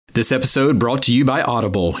This episode brought to you by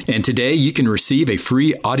Audible, and today you can receive a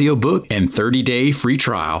free audiobook and 30-day free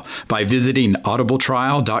trial by visiting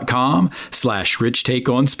audibletrial.com/Rich Take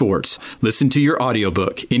on Sports. Listen to your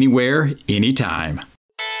audiobook anywhere, anytime.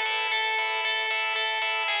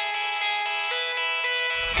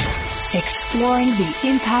 Exploring the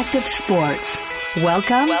impact of sports.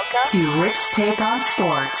 Welcome to Rich Take on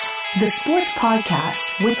Sports, the sports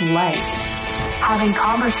podcast with life. Having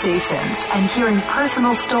conversations and hearing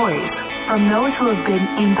personal stories from those who have been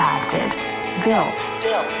impacted, built,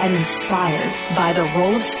 and inspired by the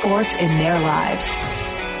role of sports in their lives.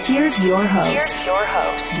 Here's your host,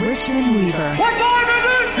 Richmond Weaver.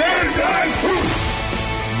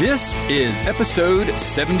 This is episode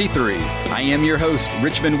 73. I am your host,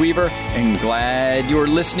 Richmond Weaver, and glad you're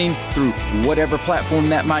listening through whatever platform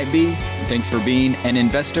that might be. And thanks for being an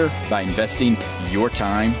investor by investing your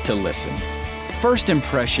time to listen. First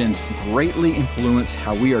impressions greatly influence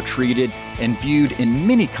how we are treated and viewed in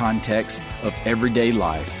many contexts of everyday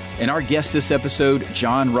life. And our guest this episode,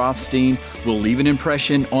 Jon Rothstein, will leave an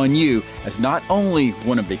impression on you as not only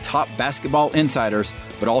one of the top basketball insiders,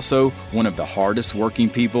 but also one of the hardest working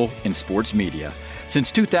people in sports media.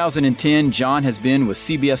 Since 2010, Jon has been with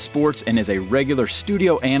CBS Sports and is a regular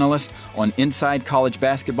studio analyst on Inside College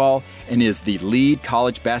Basketball and is the lead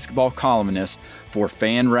college basketball columnist for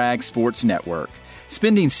FanRag Sports Network.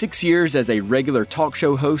 Spending 6 years as a regular talk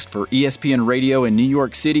show host for ESPN Radio in New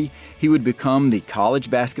York City, he would become the college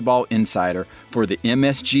basketball insider for the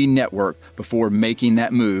MSG Network before making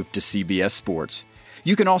that move to CBS Sports.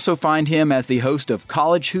 You can also find him as the host of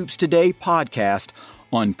College Hoops Today podcast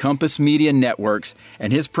on Compass Media Networks,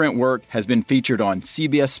 and his print work has been featured on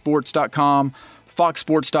CBSSports.com,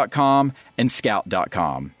 FoxSports.com, and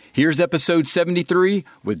Scout.com. Here's episode 73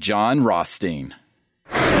 with Jon Rothstein.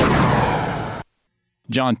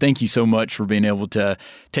 Jon, thank you so much for being able to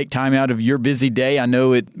take time out of your busy day. I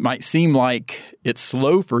know it might seem like it's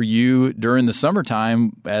slow for you during the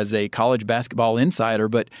summertime as a college basketball insider,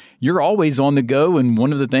 but you're always on the go, and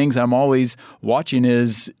one of the things I'm always watching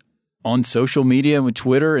is on social media with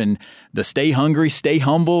Twitter and the stay hungry, stay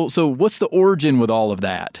humble. So what's the origin with all of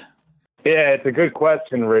that? Yeah, it's a good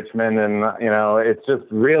question, Richmond. And, it's just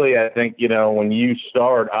really, I think, when you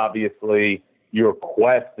start, obviously, your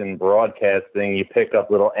quest in broadcasting, you pick up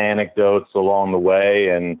little anecdotes along the way.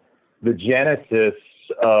 And the genesis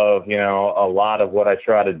of, a lot of what I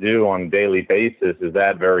try to do on a daily basis is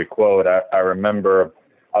that very quote. I remember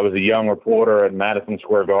I was a young reporter at Madison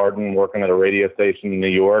Square Garden working at a radio station in New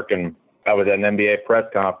York, and I was at an NBA press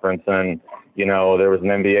conference, and, there was an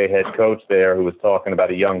NBA head coach there who was talking about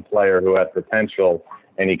a young player who had potential,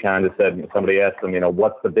 and he kind of said, somebody asked him,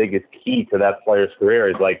 what's the biggest key to that player's career?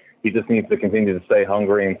 He's like, he just needs to continue to stay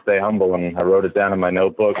hungry and stay humble, and I wrote it down in my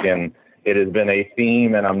notebook, and it has been a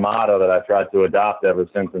theme and a motto that I've tried to adopt ever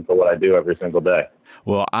since into what I do every single day.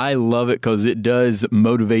 Well, I love it because it does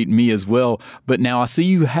motivate me as well. But now I see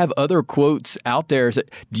you have other quotes out there.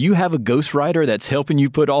 Do you have a ghostwriter that's helping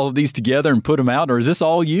you put all of these together and put them out, or is this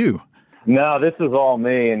all you? No, this is all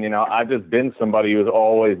me. And, I've just been somebody who's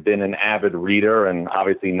always been an avid reader, and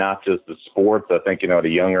obviously not just the sports. I think, at a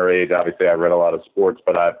younger age, obviously I read a lot of sports,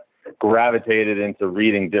 but I've gravitated into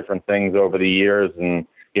reading different things over the years, and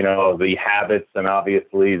the habits and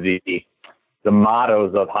obviously the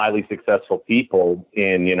mottos of highly successful people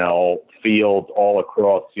in, fields all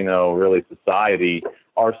across, really society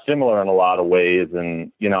are similar in a lot of ways.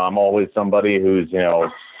 And, I'm always somebody who's,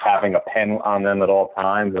 having a pen on them at all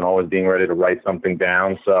times and always being ready to write something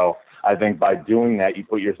down. So I think by doing that, you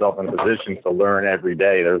put yourself in a position to learn every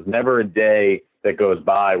day. There's never a day that goes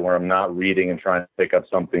by where I'm not reading and trying to pick up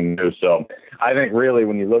something new. So I think really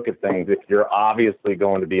when you look at things, if you're obviously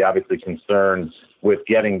going to be concerned with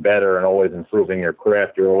getting better and always improving your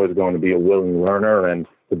craft, you're always going to be a willing learner. And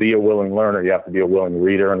to be a willing learner, you have to be a willing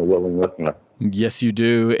reader and a willing listener. Yes, you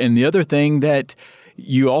do. And the other thing that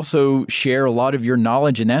you also share a lot of your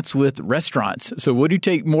knowledge, and that's with restaurants. So what do you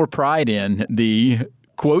take more pride in, the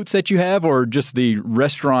quotes that you have or just the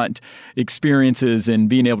restaurant experiences and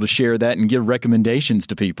being able to share that and give recommendations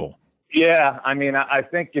to people? Yeah, I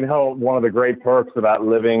think, one of the great perks about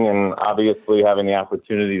living and obviously having the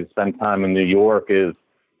opportunity to spend time in New York is,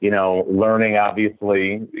 learning,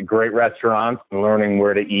 obviously, great restaurants and learning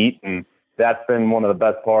where to eat. And that's been one of the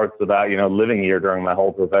best parts about, living here during my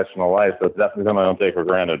whole professional life. So it's definitely something I don't take for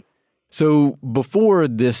granted. So before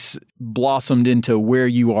this blossomed into where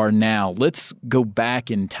you are now, let's go back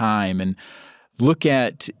in time and look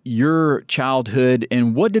at your childhood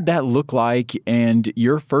and what did that look like and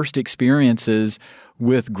your first experiences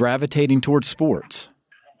with gravitating towards sports?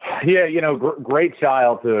 Yeah, great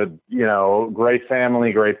childhood, great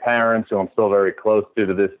family, great parents who I'm still very close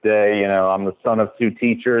to this day. I'm the son of two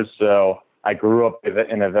teachers, so I grew up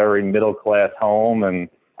in a very middle-class home, and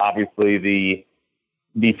obviously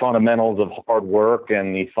the fundamentals of hard work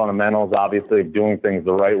and the fundamentals, obviously, of doing things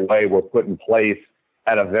the right way were put in place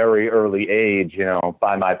at a very early age,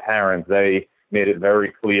 by my parents. They made it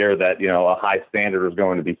very clear that, a high standard was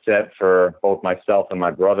going to be set for both myself and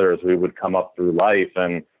my brother as we would come up through life.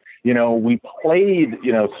 And, we played,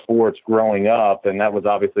 sports growing up, and that was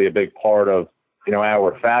obviously a big part of,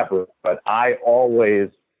 our fabric. But I always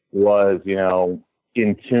was,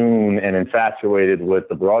 in tune and infatuated with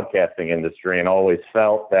the broadcasting industry, and always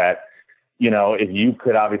felt that, if you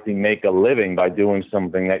could obviously make a living by doing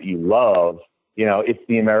something that you love, it's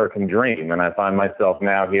the American dream. And I find myself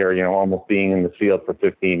now here, almost being in the field for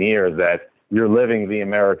 15 years, that you're living the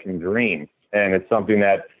American dream. And it's something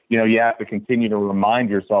that, you have to continue to remind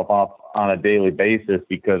yourself of on a daily basis,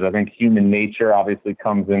 because I think human nature obviously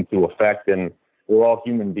comes into effect, and we're all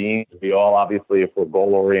human beings. We all, obviously, if we're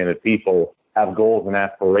goal-oriented people, have goals and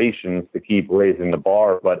aspirations to keep raising the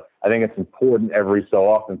bar. But I think it's important every so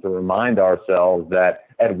often to remind ourselves that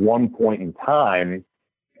at one point in time,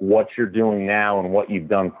 what you're doing now and what you've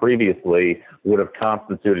done previously would have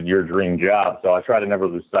constituted your dream job. So I try to never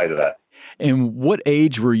lose sight of that. And what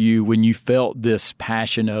age were you when you felt this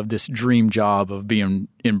passion of this dream job of being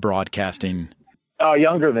in broadcasting?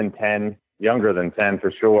 Younger than 10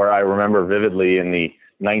 for sure. I remember vividly in the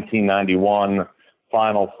 1991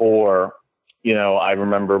 Final Four, I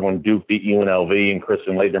remember when Duke beat UNLV and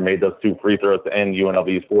Christian Laettner made those two free throws to end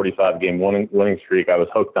UNLV's 45-game winning streak. I was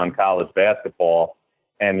hooked on college basketball.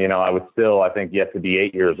 And, I was still, I think, yet to be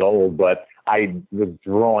 8 years old, but I was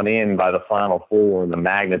drawn in by the Final Four and the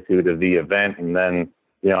magnitude of the event. And then,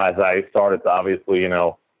 as I started to obviously,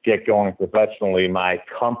 get going professionally, my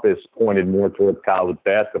compass pointed more towards college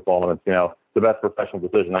basketball. And it's, the best professional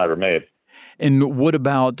decision I ever made. And what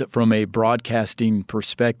about from a broadcasting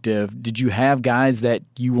perspective? Did you have guys that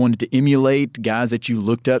you wanted to emulate, guys that you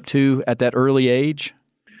looked up to at that early age?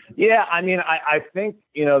 Yeah, I think,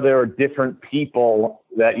 there are different people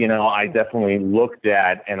that, I definitely looked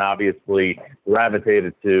at and obviously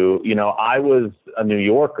gravitated to. I was a New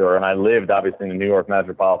Yorker, and I lived obviously in the New York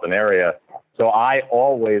metropolitan area. So I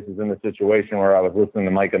always was in the situation where I was listening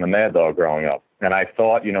to Mike and the Mad Dog growing up. And I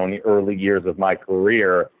thought, in the early years of my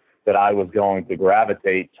career that I was going to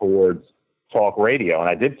gravitate towards talk radio. And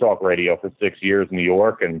I did talk radio for 6 years in New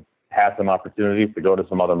York and had some opportunities to go to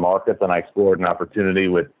some other markets. And I explored an opportunity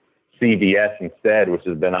with CBS instead, which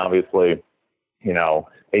has been obviously,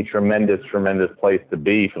 a tremendous place to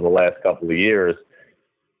be for the last couple of years.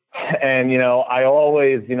 And, I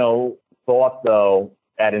always, thought though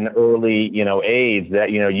at an early, age that,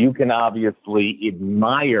 you can obviously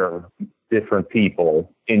admire different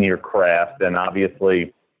people in your craft. And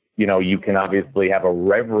obviously, you can obviously have a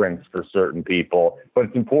reverence for certain people, but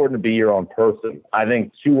it's important to be your own person. I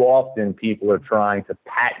think too often people are trying to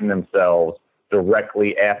patent themselves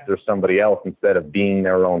directly after somebody else instead of being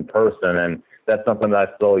their own person. And that's something that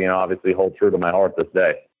I still, obviously hold true to my heart this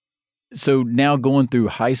day. So now going through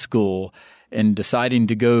high school and deciding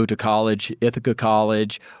to go to college, Ithaca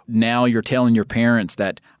College, now you're telling your parents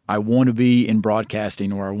that I want to be in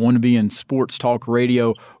broadcasting or I want to be in sports talk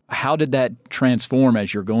radio. How did that transform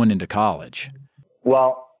as you're going into college?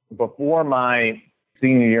 Well, before my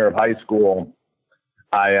senior year of high school,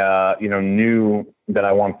 I, knew that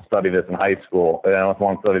I wanted to study this in high school, and I also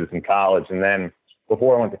wanted to study this in college. And then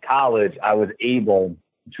before I went to college, I was able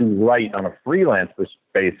to write on a freelance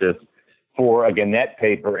basis for a Gannett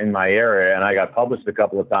paper in my area. And I got published a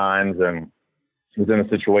couple of times and was in a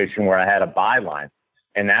situation where I had a byline.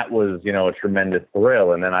 And that was, a tremendous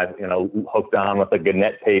thrill. And then I, hooked on with a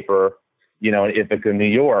Gannett paper, in Ithaca, New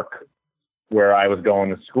York, where I was going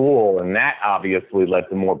to school. And that obviously led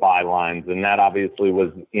to more bylines. And that obviously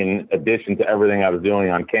was in addition to everything I was doing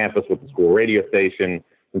on campus with the school radio station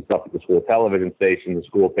and stuff at the school television station, the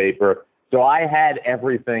school paper. So I had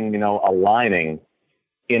everything, aligning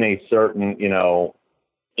in a certain,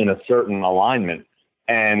 alignment.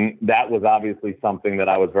 And that was obviously something that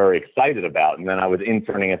I was very excited about. And then I was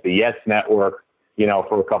interning at the Yes Network,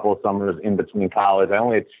 for a couple of summers in between college. I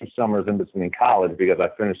only had 2 summers in between college because I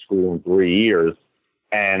finished school in 3 years.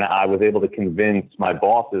 And I was able to convince my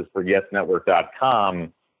bosses for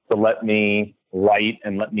YesNetwork.com to let me write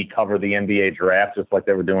and let me cover the NBA draft, just like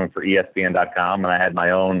they were doing for ESPN.com. And I had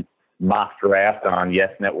my own mock draft on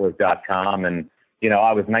YesNetwork.com. And,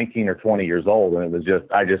 I was 19 or 20 years old. And it was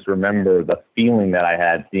I just remember the feeling that I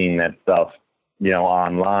had seeing that stuff,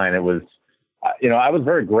 online. It was, I was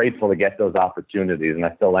very grateful to get those opportunities, and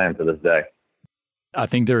I still am to this day. I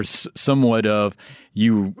think there's somewhat of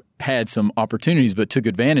you had some opportunities but took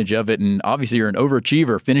advantage of it, and obviously you're an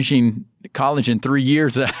overachiever, finishing college in 3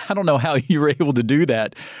 years. I don't know how you were able to do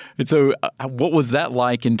that. And so what was that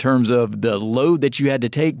like in terms of the load that you had to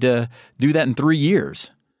take to do that in 3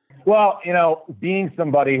 years? Well, being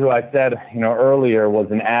somebody who I said, earlier was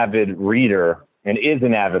an avid reader and is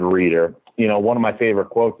an avid reader, one of my favorite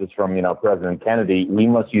quotes is from, President Kennedy: "We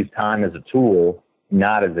must use time as a tool,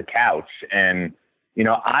 not as a couch." And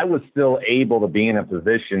I was still able to be in a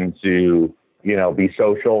position to, be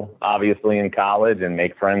social, obviously, in college and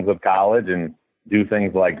make friends with college and do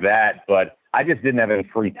things like that. But I just didn't have any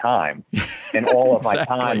free time, and all of my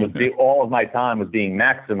time was being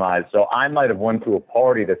maximized. So I might have went to a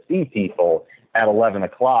party to see people at 11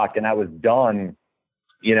 o'clock, and I was done,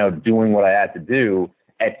 doing what I had to do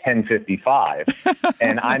at 10:55.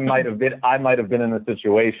 And I might have been in a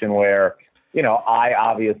situation where, I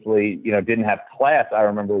obviously, didn't have class. I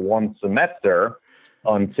remember one semester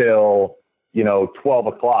until, 12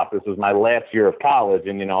 o'clock. This was my last year of college.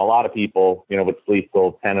 And, a lot of people, would sleep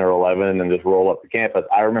till 10 or 11 and just roll up to campus.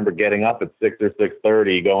 I remember getting up at 6 or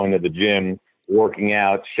 6:30, going to the gym, working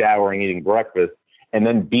out, showering, eating breakfast, and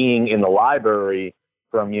then being in the library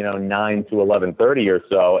from, 9 to 11:30 or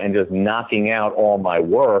so, and just knocking out all my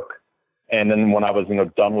work. And then when I was,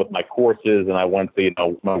 done with my courses and I went to,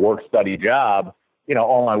 my work study job,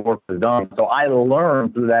 all my work was done. So I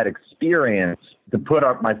learned through that experience to put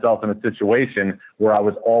myself in a situation where I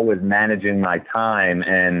was always managing my time.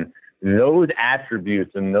 And those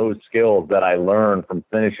attributes and those skills that I learned from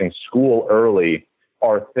finishing school early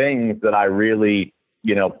are things that I really,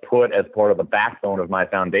 put as part of the backbone of my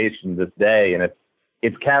foundation this day. And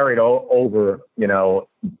it's carried over,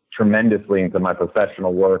 tremendously into my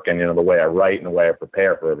professional work and, the way I write and the way I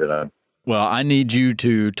prepare for everything. Well, I need you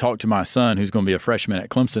to talk to my son, who's going to be a freshman at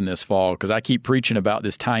Clemson this fall, because I keep preaching about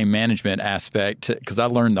this time management aspect, because I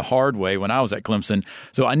learned the hard way when I was at Clemson.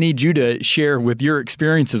 So I need you to share with your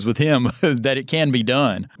experiences with him that it can be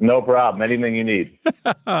done. No problem. Anything you need.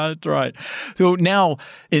 That's right. So now,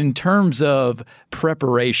 in terms of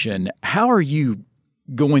preparation, how are you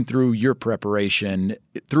going through your preparation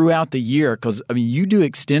throughout the year? Because, you do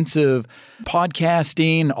extensive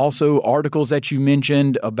podcasting, also articles that you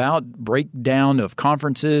mentioned about breakdown of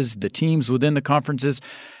conferences, the teams within the conferences,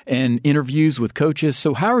 and interviews with coaches.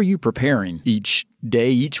 So how are you preparing each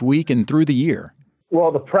day, each week, and through the year?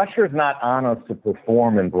 Well, the pressure is not on us to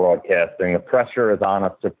perform in broadcasting. The pressure is on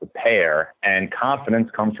us to prepare, and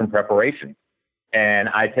confidence comes from preparation. And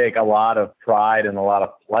I take a lot of pride and a lot of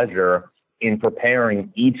pleasure in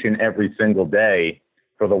preparing each and every single day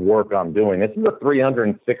for the work I'm doing. This is a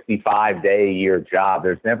 365-day-a-year job.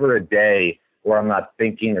 There's never a day where I'm not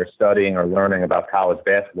thinking or studying or learning about college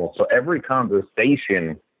basketball. So every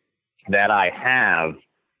conversation that I have,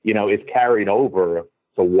 is carried over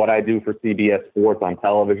to what I do for CBS Sports on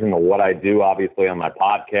television, or what I do, obviously, on my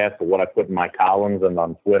podcast, or what I put in my columns and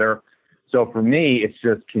on Twitter. So for me, it's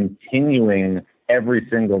just continuing every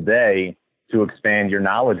single day to expand your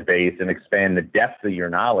knowledge base and expand the depth of your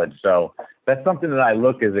knowledge. So that's something that I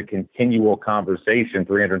look as a continual conversation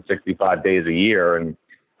 365 days a year. And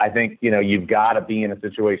I think, you've got to be in a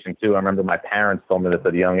situation too. I remember my parents told me this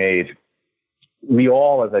at a young age. We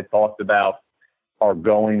all, as I talked about, are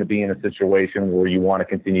going to be in a situation where you want to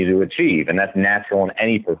continue to achieve. And that's natural in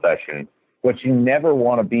any profession. But you never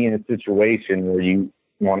want to be in a situation where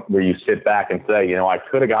you sit back and say, I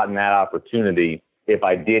could have gotten that opportunity if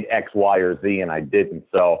I did X, Y, or Z, and I didn't.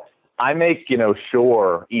 So I make,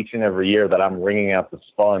 sure each and every year that I'm wringing out the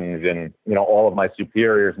sponge, and, all of my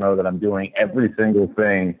superiors know that I'm doing every single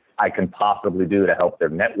thing I can possibly do to help their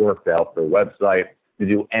network, to help their website, to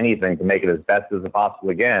do anything to make it as best as possible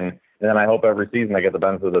again. And then I hope every season I get the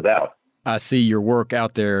benefit of the doubt. I see your work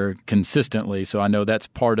out there consistently, so I know that's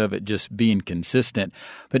part of it, just being consistent.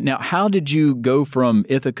 But now, how did you go from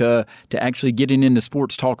Ithaca to actually getting into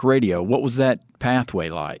sports talk radio? What was that pathway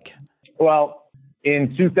like? Well,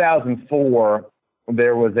 in 2004,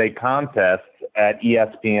 there was a contest at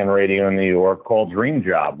ESPN Radio in New York called Dream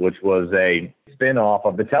Job, which was a spin-off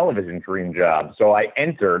of the television Dream Job. So I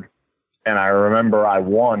entered, and I remember I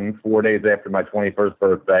won 4 days after my 21st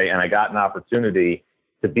birthday, and I got an opportunity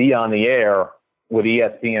to be on the air with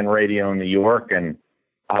ESPN Radio in New York. And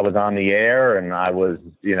I was on the air, and I was,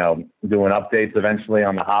 doing updates eventually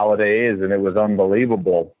on the holidays, and it was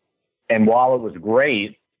unbelievable. And while it was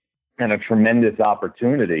great and a tremendous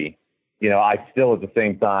opportunity, I still at the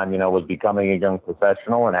same time, was becoming a young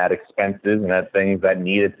professional and had expenses and had things that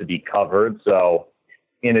needed to be covered. So,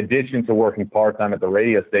 in addition to working part-time at the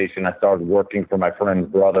radio station, I started working for my friend's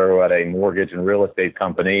brother who had a mortgage and real estate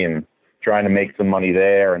company and trying to make some money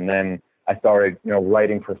there. And then I started,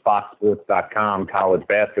 writing for FoxSports.com college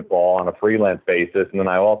basketball on a freelance basis. And then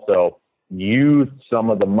I also used some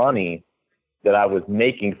of the money that I was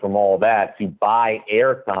making from all that to buy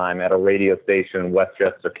airtime at a radio station in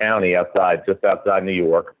Westchester County just outside New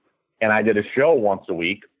York. And I did a show once a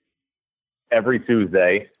week, every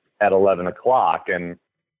Tuesday at 11 o'clock. And,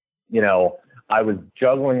 I was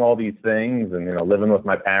juggling all these things and, living with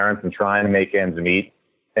my parents and trying to make ends meet.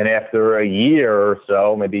 And after a year or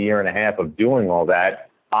so, maybe a year and a half of doing all that,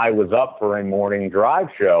 I was up for a morning drive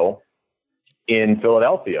show in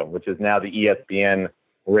Philadelphia, which is now the ESPN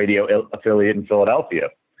radio affiliate in Philadelphia.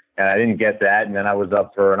 And I didn't get that. And then I was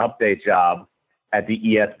up for an update job at the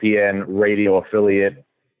ESPN radio affiliate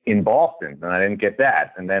in Boston, and I didn't get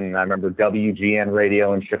that. And then I remember WGN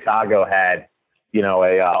radio in Chicago had,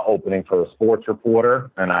 a opening for a sports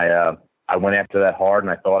reporter. And I went after that hard,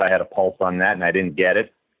 and I thought I had a pulse on that, and I didn't get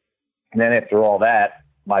it. And then after all that,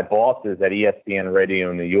 my bosses at ESPN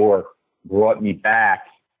Radio in New York brought me back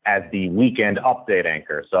as the weekend update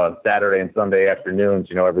anchor. So on Saturday and Sunday afternoons,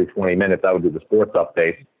 every 20 minutes, I would do the sports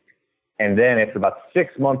updates. And then after about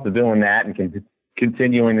 6 months of doing that and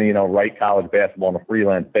continuing to, write college basketball on a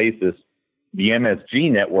freelance basis, the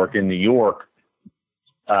MSG network in New York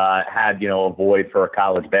had, a void for a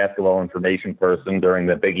college basketball information person during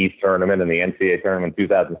the Big East tournament and the NCAA tournament in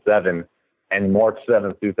 2007. And March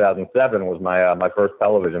 7th, 2007 was my first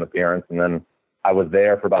television appearance. And then I was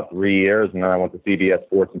there for about 3 years, and then I went to CBS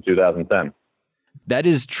Sports in 2010. That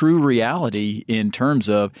is true reality in terms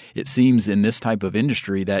of, it seems in this type of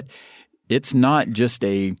industry that it's not just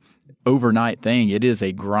a overnight thing. It is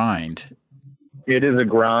a grind. It is a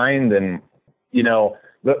grind. And,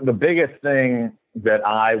 the biggest thing that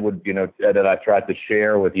I would, that I tried to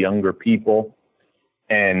share with younger people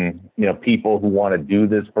and, people who want to do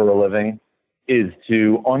this for a living is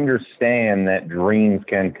to understand that dreams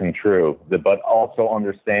can come true, but also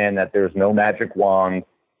understand that there's no magic wand.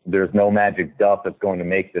 There's no magic stuff that's going to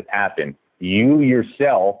make this happen. You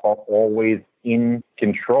yourself are always in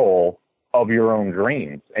control of your own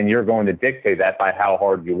dreams, and you're going to dictate that by how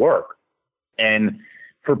hard you work. And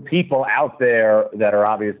for people out there that are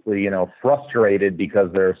obviously, frustrated because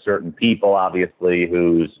there are certain people, obviously,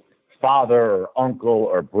 whose father or uncle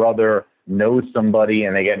or brother knows somebody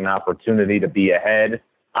and they get an opportunity to be ahead,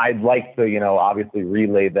 I'd like to, obviously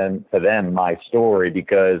relay to them my story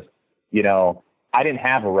because, I didn't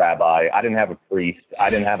have a rabbi. I didn't have a priest. I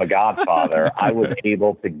didn't have a godfather. I was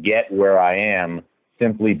able to get where I am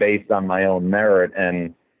simply based on my own merit.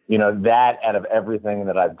 And, that out of everything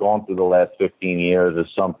that I've gone through the last 15 years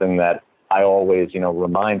is something that I always,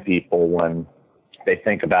 remind people when they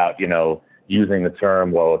think about, using the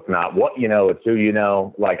term, well, it's not what you know, it's who you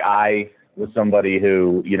know. Like I was somebody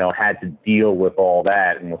who, had to deal with all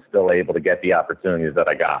that and was still able to get the opportunities that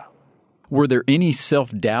I got. Were there any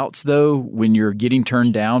self-doubts, though, when you're getting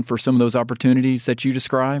turned down for some of those opportunities that you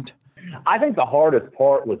described? I think the hardest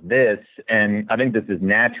part was this, and I think this is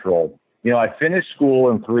natural. I finished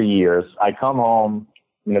school in 3 years. I come home,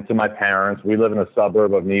 to my parents. We live in a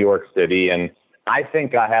suburb of New York City, and I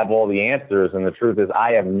think I have all the answers, and the truth is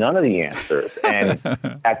I have none of the answers. And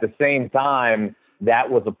at the same time, that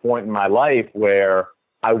was a point in my life where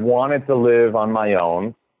I wanted to live on my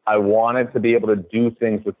own. I wanted to be able to do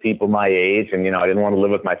things with people my age, and, I didn't want to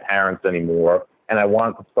live with my parents anymore. And I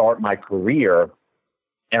wanted to start my career,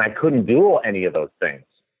 and I couldn't do any of those things.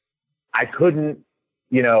 I couldn't,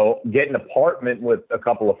 get an apartment with a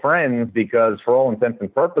couple of friends because for all intents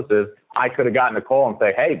and purposes, I could have gotten a call and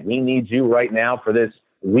say, hey, we need you right now for this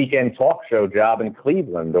weekend talk show job in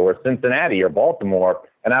Cleveland or Cincinnati or Baltimore,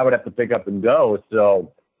 and I would have to pick up and go.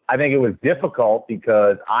 So I think it was difficult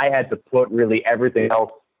because I had to put really everything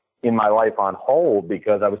else in my life on hold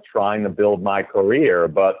because I was trying to build my career.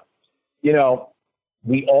 But,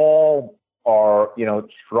 we all are,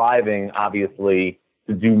 striving, obviously,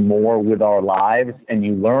 to do more with our lives. And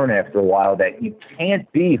you learn after a while that you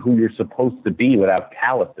can't be who you're supposed to be without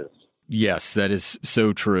calluses. Yes, that is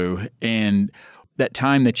so true. And that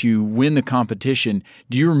time that you win the competition,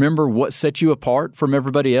 do you remember what set you apart from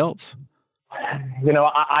everybody else?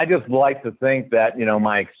 I just like to think that,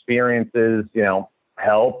 my experiences,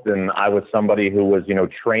 helped. And I was somebody who was,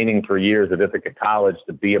 training for years at Ithaca College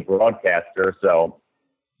to be a broadcaster. So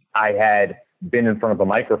I had been in front of a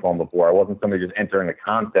microphone before. I wasn't somebody just entering a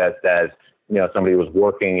contest as, somebody who was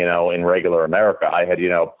working, in regular America. I had,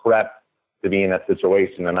 prepped to be in that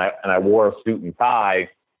situation. And I wore a suit and tie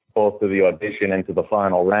both to the audition and to the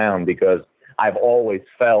final round because I've always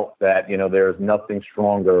felt that, there's nothing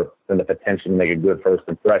stronger than the potential to make a good first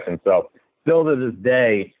impression. So still to this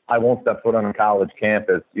day, I won't step foot on a college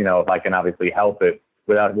campus, if I can obviously help it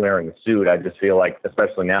without wearing a suit. I just feel like,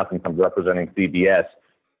 especially now since I'm representing CBS,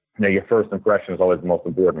 your first impression is always the most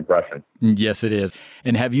important impression. Yes, it is.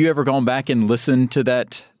 And have you ever gone back and listened to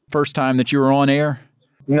that first time that you were on air?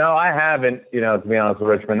 No, I haven't, to be honest with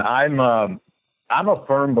Richmond. I'm a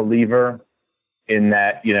firm believer in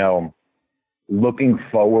that, looking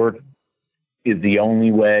forward is the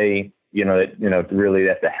only way, really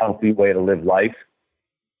that's a healthy way to live life.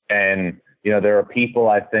 And, there are people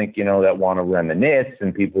I think, that want to reminisce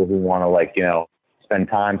and people who want to spend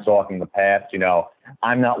time talking the past.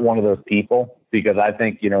 I'm not one of those people because I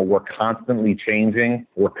think, we're constantly changing.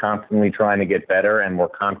 We're constantly trying to get better and we're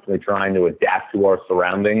constantly trying to adapt to our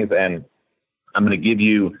surroundings. And I'm going to give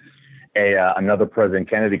you another President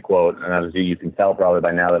Kennedy quote. And obviously you can tell probably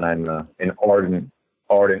by now that I'm an ardent,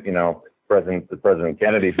 President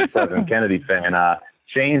Kennedy fan.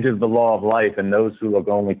 Change is the law of life, and those who look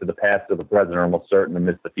only to the past of the present are almost certain to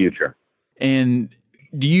miss the future. And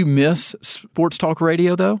do you miss sports talk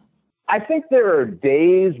radio, though? I think there are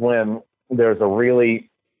days when there's a really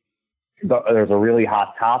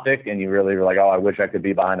hot topic, and you really are like, oh, I wish I could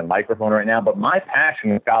be behind a microphone right now. But my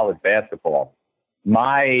passion is college basketball.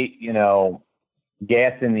 My,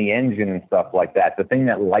 gas in the engine and stuff like that. The thing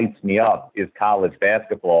that lights me up is college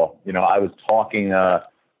basketball. I was talking to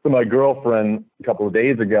my girlfriend a couple of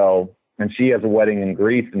days ago, and she has a wedding in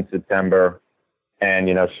Greece in September. And,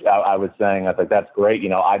 I was saying, I thought, that's great.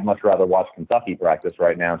 I'd much rather watch Kentucky practice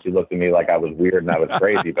right now. And she looked at me like I was weird and I was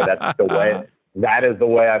crazy, but that is the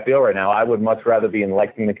way I feel right now. I would much rather be in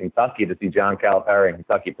Lexington, Kentucky to see John Calipari in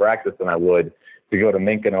Kentucky practice than I would to go to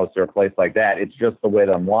Mykonos or a place like that. It's just the way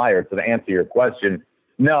that I'm wired. So to answer your question,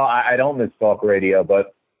 no, I don't miss talk radio,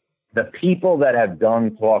 but the people that have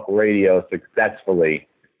done talk radio successfully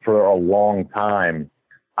for a long time,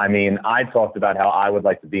 I mean, I talked about how I would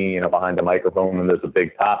like to be, behind the microphone when there's a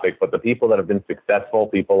big topic, but the people that have been successful,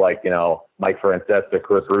 people like, Mike Francesa,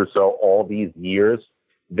 Chris Russo, all these years,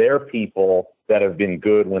 they're people that have been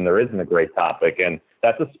good when there isn't a great topic. And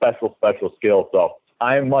that's a special skill. So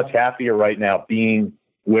I'm much happier right now being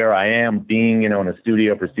where I am, being, in a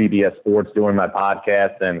studio for CBS Sports, doing my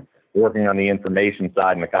podcast and working on the information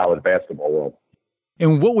side in the college basketball world.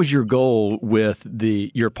 And what was your goal with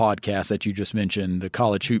your podcast that you just mentioned, the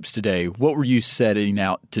College Hoops Today? What were you setting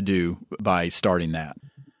out to do by starting that?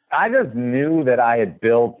 I just knew that I had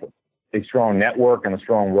built a strong network and a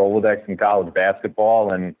strong Rolodex in college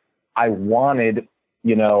basketball, and I wanted,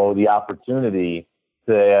 the opportunity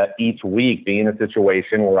to each week be in a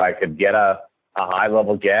situation where I could get a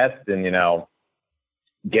high-level guest and,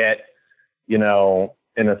 get,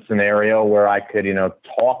 in a scenario where I could,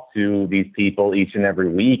 talk to these people each and every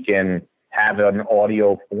week and have an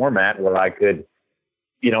audio format where I could,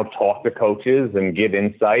 talk to coaches and give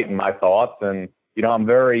insight and my thoughts. And, I'm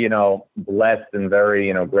very, blessed and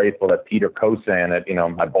very, grateful that Peter Kosan at,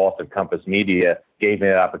 my boss at Compass Media gave me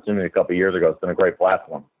that opportunity a couple of years ago. It's been a great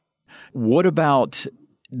platform. What about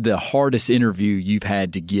the hardest interview you've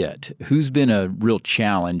had to get? Who's been a real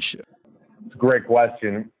challenge? It's a great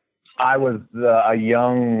question. I was a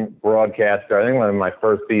young broadcaster, I think one of my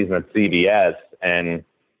first season at CBS, and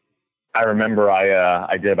I remember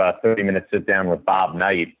I did about a 30-minute sit-down with Bob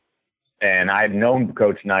Knight, and I had known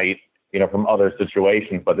Coach Knight, from other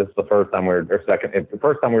situations, but this is the first time it's the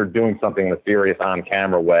first time we were doing something in a serious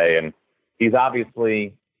on-camera way, and he's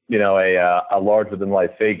obviously, a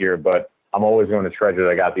larger-than-life figure, but I'm always going to treasure that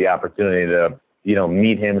I got the opportunity to,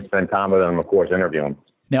 meet him, spend time with him, and, of course, interview him.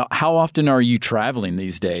 Now, how often are you traveling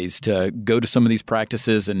these days to go to some of these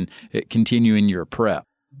practices and continue in your prep?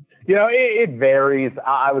 It varies.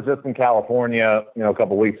 I was just in California, a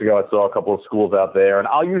couple of weeks ago. I saw a couple of schools out there, and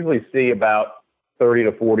I'll usually see about 30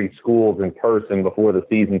 to 40 schools in person before the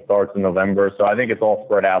season starts in November. So I think it's all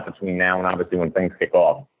spread out between now and obviously when things kick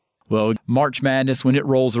off. Well, March Madness, when it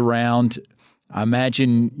rolls around, I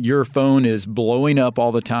imagine your phone is blowing up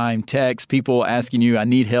all the time. Texts, people asking you, I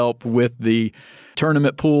need help with the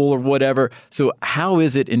tournament pool or whatever. So how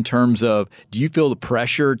is it in terms of, do you feel the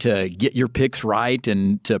pressure to get your picks right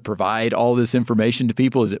and to provide all this information to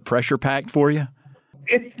people? Is it pressure packed for you?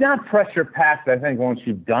 It's not pressure packed, I think, once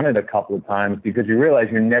you've done it a couple of times, because you realize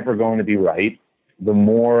you're never going to be right. The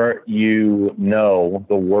more you know,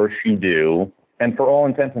 the worse you do. And for all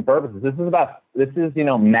intents and purposes, this is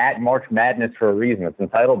March Madness for a reason. It's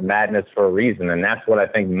entitled Madness for a reason. And that's what I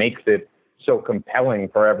think makes it so compelling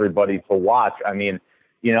for everybody to watch. I mean,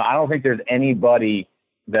 I don't think there's anybody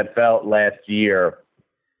that felt last year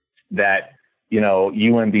that,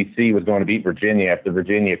 UMBC was going to beat Virginia after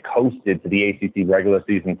Virginia coasted to the ACC regular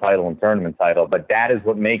season title and tournament title. But that is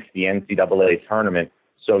what makes the NCAA tournament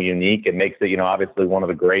so unique. It makes it, obviously one of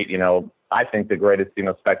the great, I think the greatest,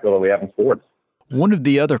 spectacle that we have in sports. One of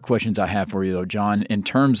the other questions I have for you, though, John, in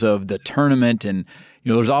terms of the tournament, and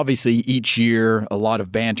there's obviously each year a lot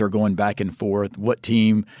of banter going back and forth. What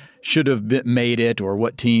team should have made it, or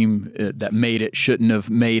what team that made it shouldn't have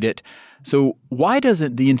made it. So why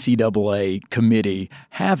doesn't the NCAA committee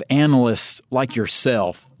have analysts like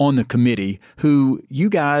yourself on the committee who you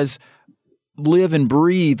guys live and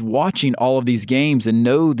breathe watching all of these games and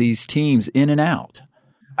know these teams in and out?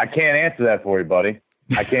 I can't answer that for you, buddy.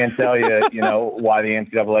 I can't tell you, why the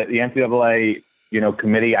NCAA,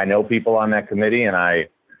 committee, I know people on that committee and I,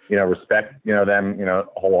 respect, them,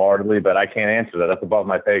 wholeheartedly, but I can't answer that. That's above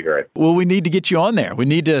my pay grade. Well, we need to get you on there. We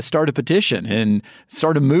need to start a petition and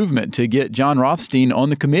start a movement to get Jon Rothstein on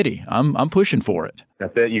the committee. I'm pushing for it.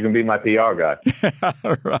 That's it. You can be my PR guy.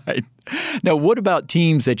 All right. Now, what about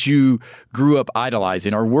teams that you grew up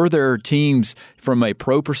idolizing? Or were there teams from a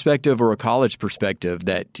pro perspective or a college perspective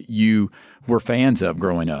that you were fans of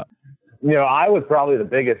growing up? I was probably the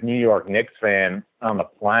biggest New York Knicks fan on the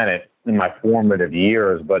planet in my formative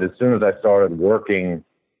years. But as soon as I started working,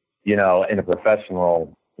 in a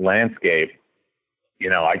professional landscape,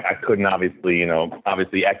 I couldn't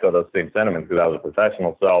obviously echo those same sentiments because I was a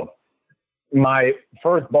professional. So my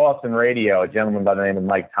first boss in radio, a gentleman by the name of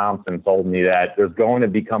Mike Thompson, told me that there's going to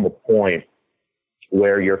become a point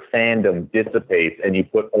where your fandom dissipates and you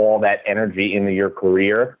put all that energy into your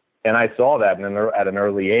career. And I saw that at an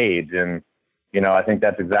early age. And, I think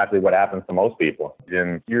that's exactly what happens to most people.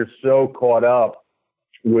 And you're so caught up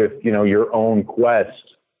with, your own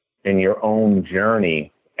quest and your own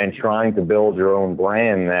journey and trying to build your own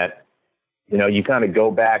brand that, you kind of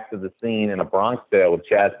go back to the scene in A Bronx Tale with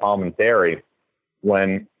Chaz Palminteri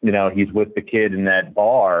when, he's with the kid in that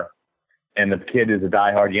bar and the kid is a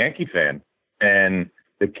diehard Yankee fan. And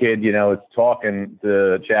the kid, is talking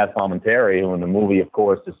to Chaz Palminteri, who in the movie, of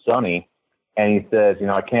course, is Sonny. And he says,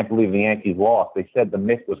 I can't believe the Yankees lost. They said the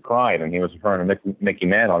Mick was crying, and he was referring to Mickey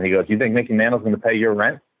Mantle. And he goes, you think Mickey Mantle's going to pay your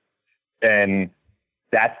rent? And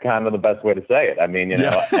that's kind of the best way to say it. I mean,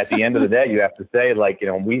 at the end of the day, you have to say,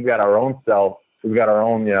 we've got our own self. We've got our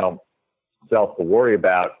own, self to worry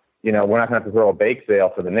about. We're not going to have to throw a bake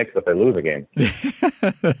sale for the Knicks if they lose a game.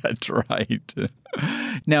 That's right.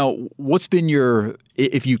 Now, what's been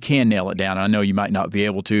if you can nail it down, I know you might not be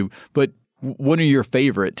able to, but what are your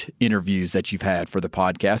favorite interviews that you've had for the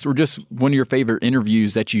podcast, or just one of your favorite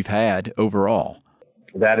interviews that you've had overall?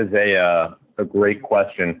 That is a great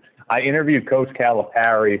question. I interviewed Coach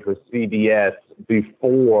Calipari for CBS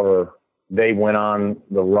before they went on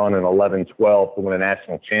the run in 11-12 to win a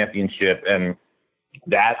national championship, and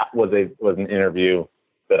that was an interview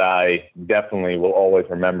that I definitely will always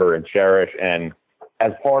remember and cherish. And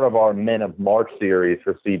as part of our Men of March series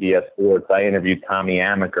for CBS Sports, I interviewed Tommy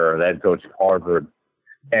Amaker, the head coach at Harvard,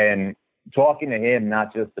 and talking to him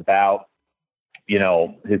not just about,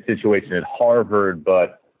 his situation at Harvard,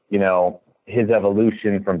 but, his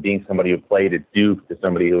evolution from being somebody who played at Duke to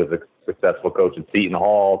somebody who was a successful coach at Seton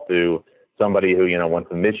Hall to somebody who, went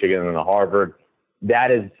to Michigan and to Harvard. That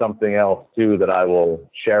is something else too that I will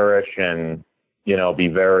cherish and, be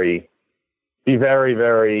very,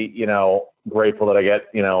 very, grateful that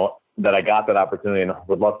I got that opportunity and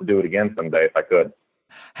would love to do it again someday if I could.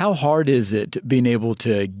 How hard is it being able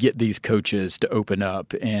to get these coaches to open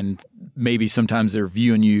up, and maybe sometimes they're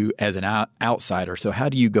viewing you as an outsider? So how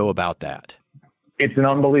do you go about that? It's an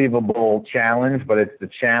unbelievable challenge, but it's the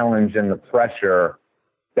challenge and the pressure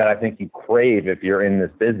that I think you crave if you're in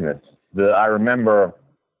this business. I remember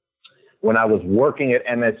when I was working at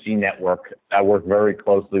MSG Network, I worked very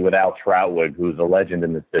closely with Al Trautwig, who's a legend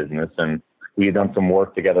in this business, and we had done some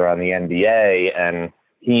work together on the NBA, and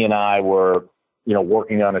he and I were,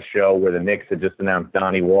 working on a show where the Knicks had just announced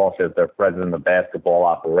Donnie Walsh as their president of basketball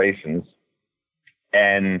operations.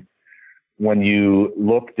 And when you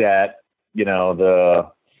looked at, the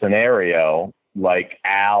scenario, like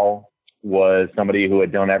Al was somebody who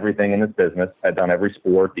had done everything in this business, had done every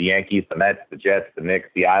sport, the Yankees, the Mets, the Jets, the Knicks,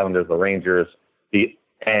 the Islanders, the Rangers,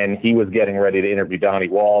 and he was getting ready to interview Donnie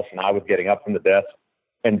Walsh, and I was getting up from the desk,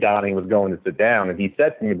 and Donnie was going to sit down. And he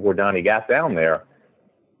said to me before Donnie got down there,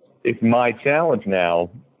 it's my challenge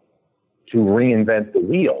now to reinvent the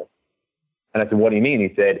wheel. And I said, what do you mean?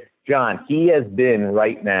 He said, John, he has been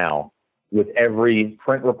right now with every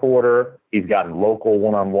print reporter. He's gotten local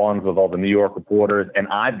one-on-ones with all the New York reporters, and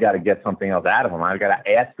I've got to get something else out of him. I've got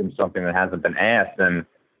to ask him something that hasn't been asked. And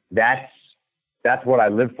that's that's what I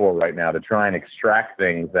live for right now, to try and extract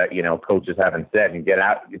things that, you know, coaches haven't said and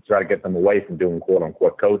try to get them away from doing quote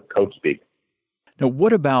unquote coach speak. Now,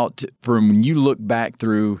 what about from when you look back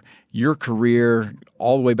through your career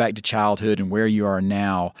all the way back to childhood and where you are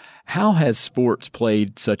now, how has sports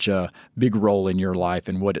played such a big role in your life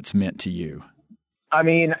and what it's meant to you? I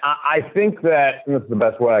mean, I think that, and this is the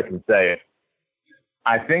best way I can say it,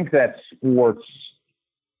 I think that sports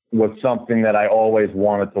was something that I always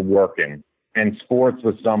wanted to work in. And sports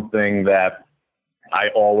was something that I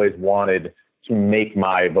always wanted to make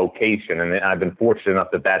my vocation. And I've been fortunate enough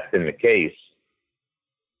that that's been the case.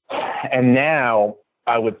 And now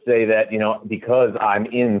I would say that, you know, because I'm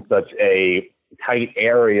in such a tight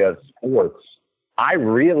area of sports, I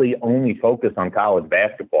really only focus on college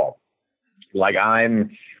basketball. Like, I'm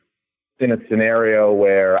in a scenario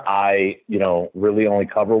where I, you know, really only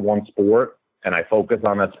cover one sport and I focus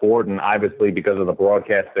on that sport. And obviously, because of the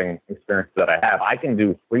broadcasting experience that I have, I can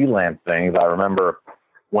do freelance things. I remember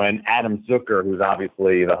when Adam Zucker, who's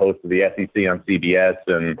obviously the host of the SEC on CBS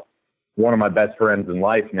and one of my best friends in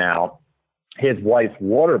life now, his wife's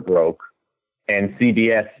water broke and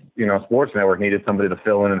CBS, you know, Sports Network needed somebody to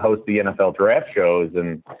fill in and host the NFL draft shows.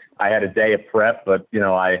 And I had a day of prep, but, you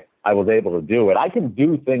know, I was able to do it. I can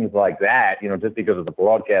do things like that, you know, just because of the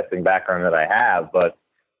broadcasting background that I have. But,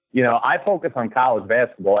 you know, I focus on college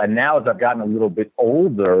basketball. And now as I've gotten a little bit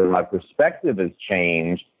older, my perspective has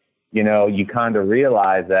changed. You know, you kind of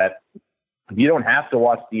realize that you don't have to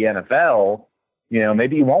watch the NFL. You know,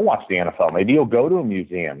 maybe you won't watch the NFL. Maybe you'll go to a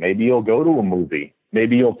museum. Maybe you'll go to a movie.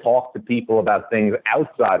 Maybe you'll talk to people about things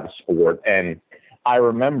outside of sport. And I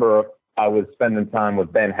remember I was spending time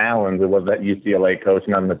with Ben Howland, who was that UCLA coach,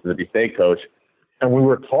 not a Mississippi State coach, and we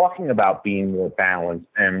were talking about being more balanced.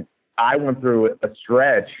 And I went through a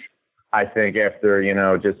stretch, I think, after, you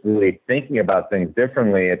know, just really thinking about things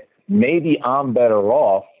differently. It's maybe I'm better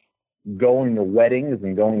off going to weddings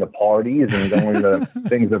and going to parties and going to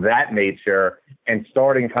things of that nature and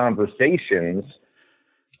starting conversations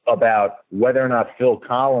about whether or not Phil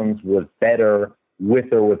Collins was better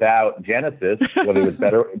with or without Genesis, whether it was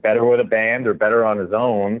better with a band or better on his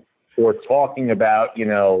own, or talking about, you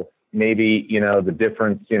know, maybe, you know, the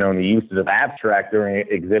difference, you know, in the uses of abstract during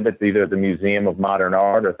exhibits, either at the Museum of Modern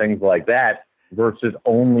Art or things like that, versus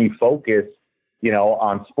only focus, you know,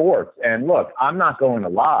 on sports. And look, I'm not going to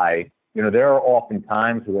lie. You know, there are often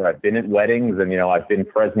times where I've been at weddings and, you know, I've been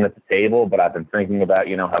present at the table, but I've been thinking about,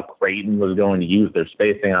 you know, how Creighton was going to use their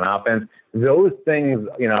spacing on offense. Those things,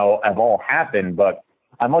 you know, have all happened, but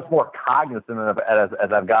I'm much more cognizant of,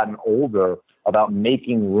 as I've gotten older, about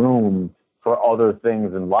making room for other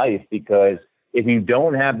things in life, because if you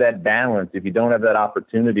don't have that balance, if you don't have that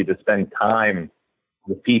opportunity to spend time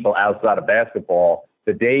with people outside of basketball,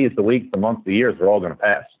 the days, the weeks, the months, the years are all going to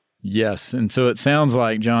pass. Yes. And so it sounds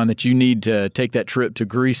like, John, that you need to take that trip to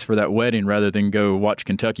Greece for that wedding rather than go watch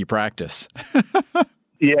Kentucky practice.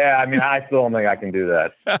 Yeah, I mean, I still don't think I can do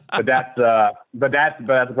that. But that's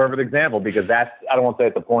a perfect example, because that's, I don't want to say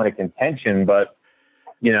it's a point of contention, but,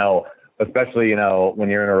 you know, especially, you know, when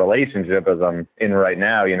you're in a relationship, as I'm in right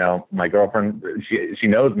now, you know, my girlfriend, she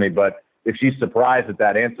knows me, but if she's surprised at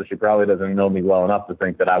that answer, she probably doesn't know me well enough to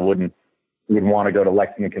think that I wouldn't want to go to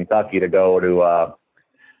Lexington, Kentucky to go to,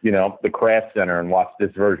 you know, the Craft Center and watch this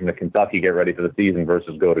version of Kentucky get ready for the season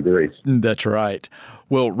versus go to Greece. That's right.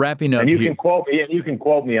 Well, wrapping up, and you can quote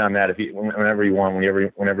me on that whenever you want,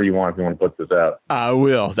 if you want to put this out. I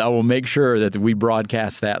will make sure that we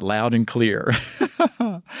broadcast that loud and clear.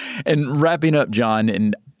 And wrapping up, John,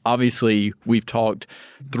 and obviously we've talked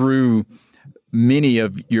through many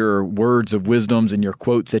of your words of wisdoms and your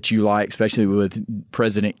quotes that you like, especially with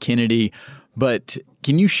President Kennedy. But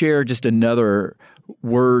can you share just another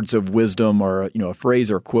words of wisdom, or, you know, a phrase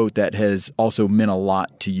or quote that has also meant a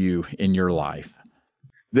lot to you in your life?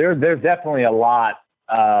 There's definitely a lot.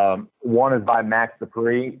 One is by Max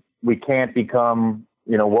Dupree. We can't become,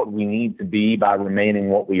 you know, what we need to be by remaining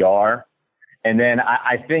what we are. And then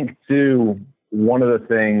I think too, one of the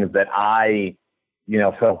things that I, you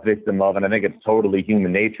know, fell victim of, and I think it's totally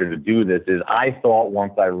human nature to do this, is I thought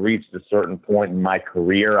once I reached a certain point in my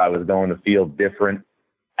career, I was going to feel different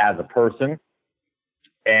as a person.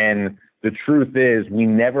 And the truth is, we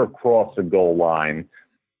never cross a goal line.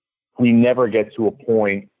 We never get to a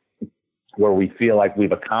point where we feel like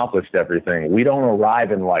we've accomplished everything. We don't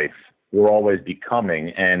arrive in life. We're always becoming.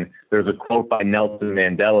 And there's a quote by Nelson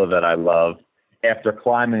Mandela that I love. After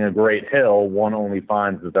climbing a great hill, one only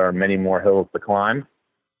finds that there are many more hills to climb.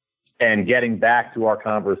 And getting back to our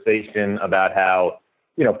conversation about how,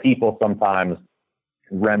 you know, people sometimes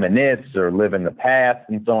reminisce or live in the past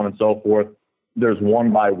and so on and so forth. there's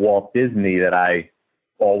one by Walt Disney that I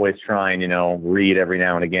always try and, read every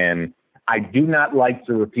now and again. I do not like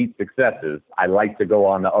to repeat successes. I like to go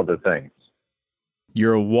on to other things.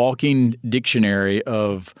 You're a walking dictionary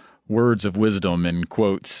of words of wisdom and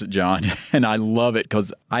quotes, John, and I love it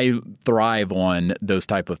because I thrive on those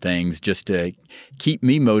type of things just to keep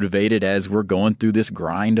me motivated as we're going through this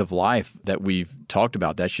grind of life that we've talked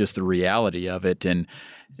about. That's just the reality of it. And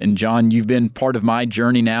John, you've been part of my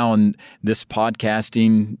journey now and this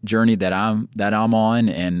podcasting journey that I'm on,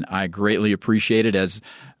 and I greatly appreciate it as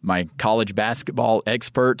my college basketball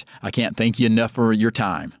expert. I can't thank you enough for your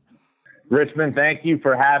time. Richmond, thank you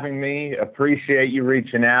for having me. Appreciate you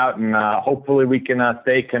reaching out, and hopefully we can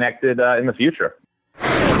stay connected in the future.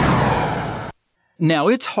 Now,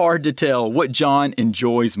 it's hard to tell what John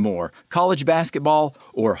enjoys more, college basketball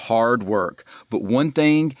or hard work. But one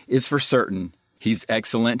thing is for certain, he's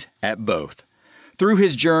excellent at both. Through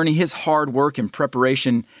his journey, his hard work and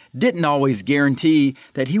preparation didn't always guarantee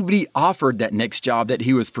that he would be offered that next job that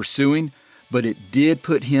he was pursuing, but it did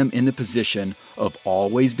put him in the position of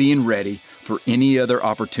always being ready for any other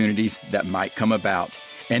opportunities that might come about,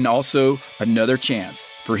 and also another chance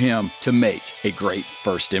for him to make a great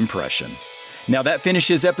first impression. Now that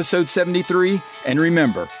finishes episode 73, and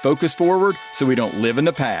remember, focus forward so we don't live in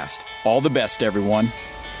the past. All the best, everyone.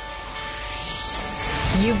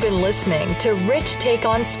 You've been listening to Rich Take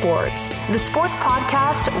on Sports, the sports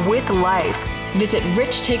podcast with life. Visit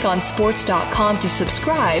richtakeonsports.com to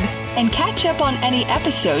subscribe and catch up on any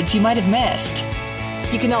episodes you might have missed.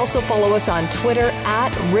 You can also follow us on Twitter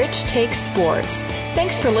 @RichTakeSports.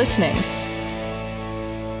 Thanks for listening.